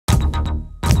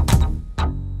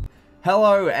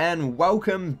Hello and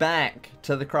welcome back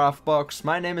to the TheCraftBox.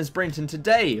 My name is Brent and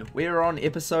today we are on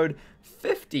episode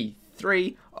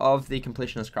 53 of the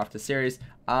Completionist Crafter series.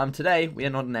 Today we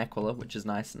are not an Aquila, which is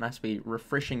nice wee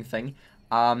refreshing thing.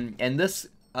 And this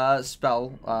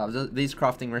these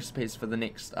crafting recipes for the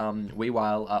next wee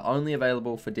while are only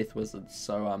available for Death Wizards.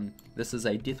 So this is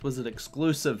a Death Wizard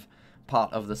exclusive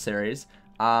part of the series.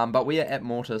 But we are at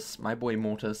Mortis, my boy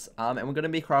Mortis, and we're going to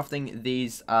be crafting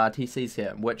these TCs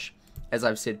here, which, as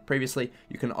I've said previously,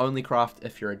 you can only craft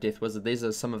if you're a Death Wizard. These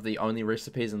are some of the only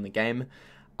recipes in the game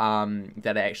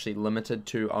that are actually limited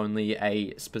to only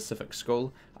a specific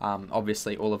school.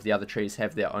 Obviously, all of the other trees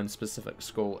have their own specific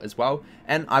school as well,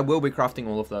 and I will be crafting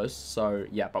all of those, so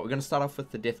yeah, but we're going to start off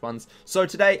with the Death ones. So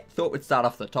today, thought we'd start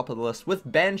off the top of the list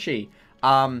with Banshee.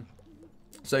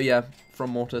 So yeah,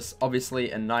 from Mortis,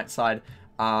 obviously in Nightside.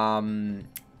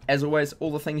 As always,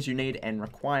 all the things you need and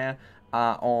require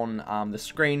are on the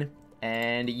screen.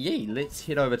 And yeah, let's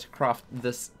head over to craft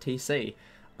this TC.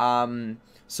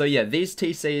 So yeah, these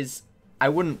TCs, I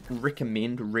wouldn't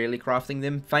recommend really crafting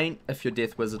them. Faint, if you're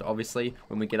Death Wizard, obviously,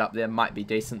 when we get up there, might be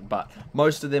decent, but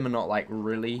most of them are not like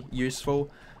really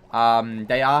useful.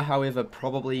 They are, however,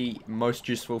 probably most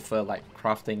useful for like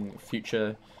crafting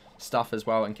future stuff as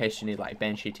well. In case you need like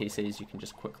Banshee TCs, you can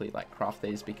just quickly like craft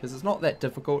these because it's not that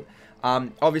difficult.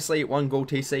 Obviously one ghoul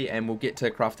TC, and we'll get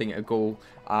to crafting a ghoul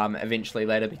eventually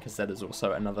later because that is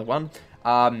also another one.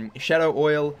 Shadow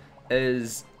oil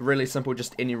is really simple,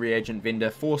 just any reagent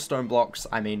vendor. 4 stone blocks.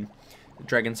 I mean,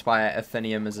 Dragonspire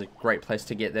Athenium is a great place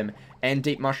to get them, and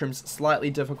deep mushrooms,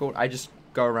 slightly difficult. I just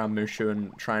go around Mushu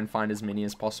and try and find as many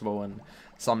as possible, and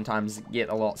sometimes get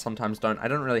a lot, sometimes don't. I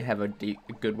don't really have a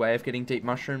good way of getting deep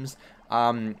mushrooms.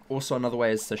 Also another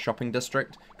way is the shopping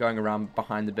district. Going around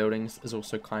behind the buildings is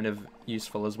also kind of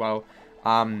useful as well.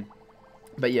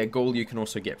 But yeah, ghoul you can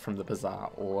also get from the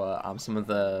bazaar or some of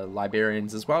the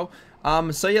librarians as well.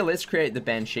 So yeah, let's create the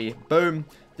Banshee. Boom!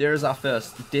 There is our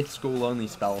first Death School only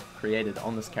spell created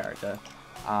on this character.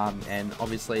 And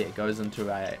obviously it goes into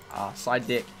a side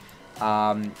deck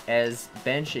as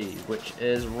Banshee, which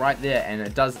is right there, and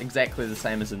it does exactly the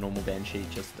same as a normal Banshee,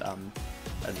 just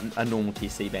a normal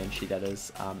TC Banshee, that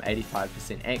is.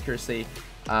 85% accuracy,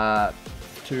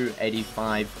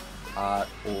 285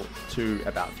 or to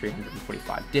about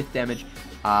 345 death damage,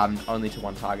 only to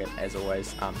one target as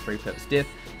always, 3 pips death.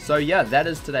 So yeah, that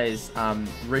is today's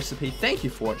recipe. Thank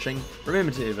you for watching.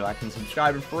 Remember to like and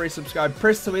subscribe, and before you subscribe,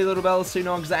 press the wee little bell so you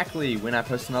know exactly when I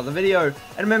post another video, and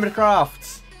remember to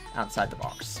craft outside the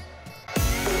box.